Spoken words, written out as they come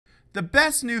The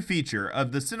best new feature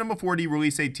of the Cinema 4D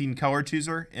Release 18 Color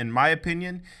Chooser, in my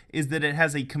opinion, is that it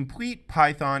has a complete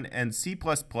Python and C++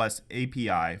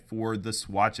 API for the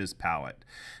swatches palette.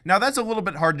 Now that's a little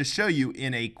bit hard to show you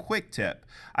in a QuickTip.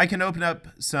 I can open up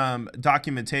some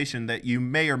documentation that you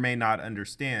may or may not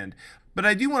understand, but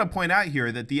I do want to point out here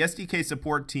that the SDK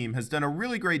support team has done a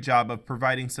really great job of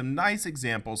providing some nice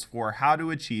examples for how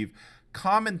to achieve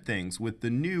common things with the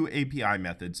new API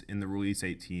methods in the Release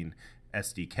 18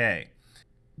 SDK.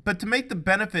 But to make the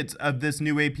benefits of this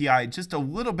new API just a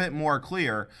little bit more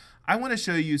clear, I want to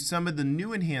show you some of the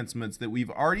new enhancements that we've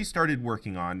already started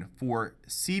working on for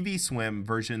CV-SwIm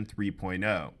version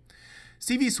 3.0.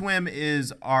 CV-SwIm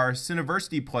is our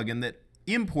Cineversity plugin that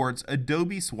imports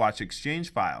Adobe Swatch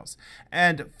Exchange files,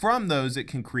 and from those it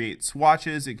can create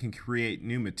swatches, it can create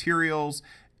new materials,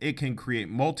 it can create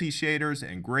multi-shaders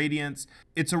and gradients.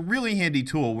 It's a really handy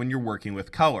tool when you're working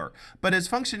with color, but its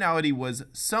functionality was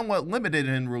somewhat limited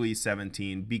in Release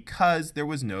 17 because there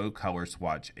was no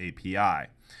ColorSwatch API.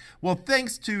 Well,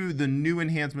 thanks to the new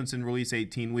enhancements in Release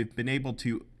 18, we've been able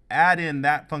to add in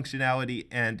that functionality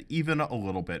and even a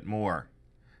little bit more.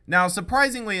 Now,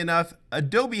 surprisingly enough,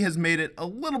 Adobe has made it a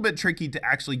little bit tricky to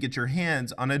actually get your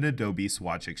hands on an Adobe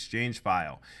Swatch Exchange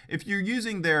file. If you're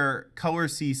using their Color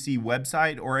CC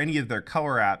website or any of their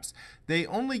color apps, they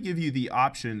only give you the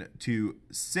option to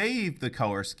save the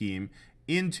color scheme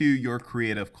into your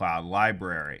Creative Cloud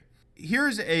library.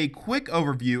 Here's a quick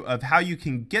overview of how you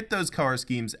can get those color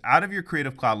schemes out of your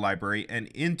Creative Cloud library and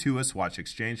into a Swatch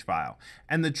Exchange file.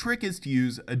 And the trick is to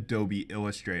use Adobe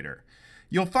Illustrator.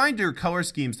 You'll find your color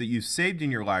schemes that you've saved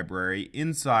in your library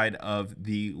inside of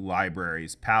the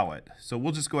libraries palette. So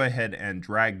we'll just go ahead and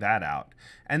drag that out.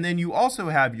 And then you also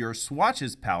have your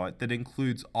swatches palette that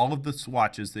includes all of the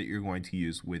swatches that you're going to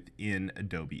use within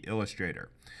Adobe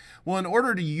Illustrator. Well, in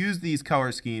order to use these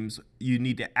color schemes, you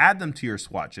need to add them to your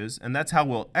swatches, and that's how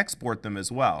we'll export them as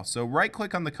well. So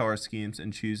right-click on the color schemes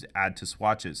and choose Add to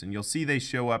Swatches, and you'll see they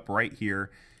show up right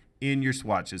here in your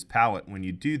swatches palette when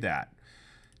you do that.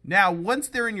 Now, once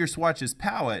they're in your swatches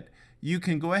palette, you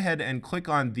can go ahead and click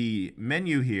on the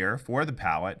menu here for the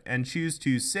palette and choose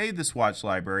to save the swatch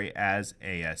library as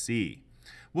ASE.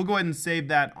 We'll go ahead and save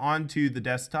that onto the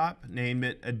desktop, name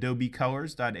it Adobe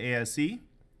Colors.ase,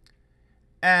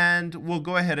 and we'll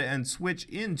go ahead and switch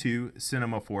into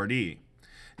Cinema 4D.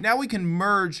 Now we can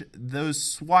merge those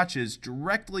swatches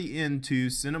directly into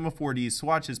Cinema 4D's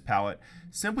swatches palette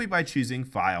simply by choosing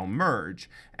File Merge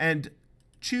and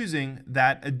choosing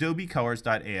that Adobe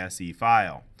Colors.ase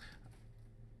file.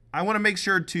 I want to make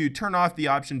sure to turn off the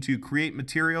option to create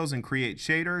materials and create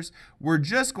shaders. We're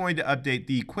just going to update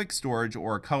the quick storage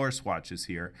or color swatches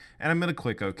here, and I'm going to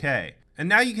click OK. And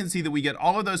now you can see that we get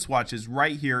all of those swatches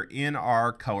right here in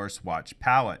our color swatch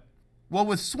palette. Well,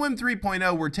 with SWIM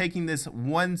 3.0, we're taking this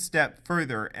one step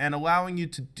further and allowing you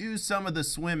to do some of the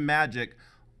SWIM magic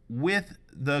with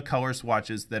the color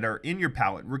swatches that are in your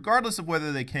palette, regardless of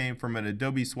whether they came from an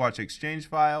Adobe Swatch Exchange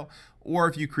file or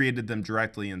if you created them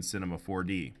directly in Cinema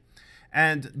 4D.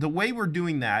 And the way we're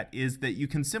doing that is that you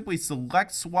can simply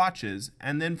select swatches,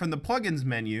 and then from the plugins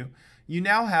menu, you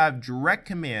now have direct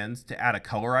commands to add a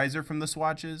colorizer from the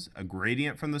swatches, a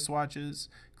gradient from the swatches,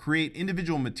 create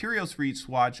individual materials for each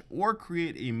swatch, or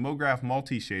create a MoGraph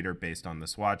multi-shader based on the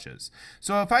swatches.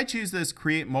 So if I choose this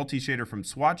Create Multi-Shader from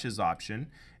Swatches option,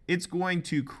 it's going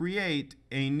to create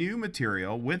a new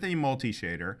material with a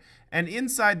multi-shader, and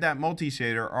inside that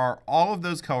multi-shader are all of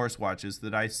those color swatches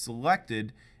that I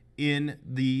selected in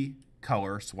the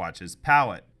color swatches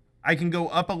palette. I can go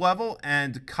up a level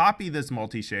and copy this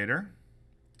multi-shader,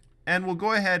 and we'll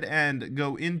go ahead and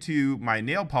go into my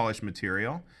nail polish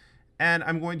material, and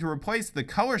I'm going to replace the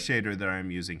color shader that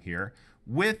I'm using here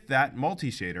with that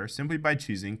multi-shader simply by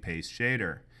choosing Paste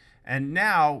Shader. And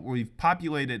now we've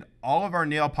populated all of our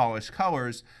nail polish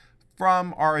colors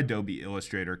from our Adobe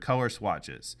Illustrator color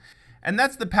swatches. And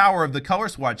that's the power of the Color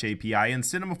Swatch API in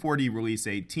Cinema 4D Release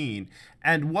 18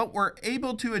 and what we're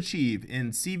able to achieve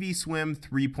in CV-SwIm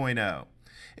 3.0.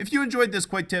 If you enjoyed this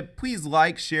quick tip, please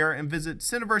like, share, and visit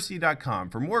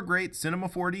Cineversity.com for more great Cinema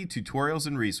 4D tutorials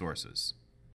and resources.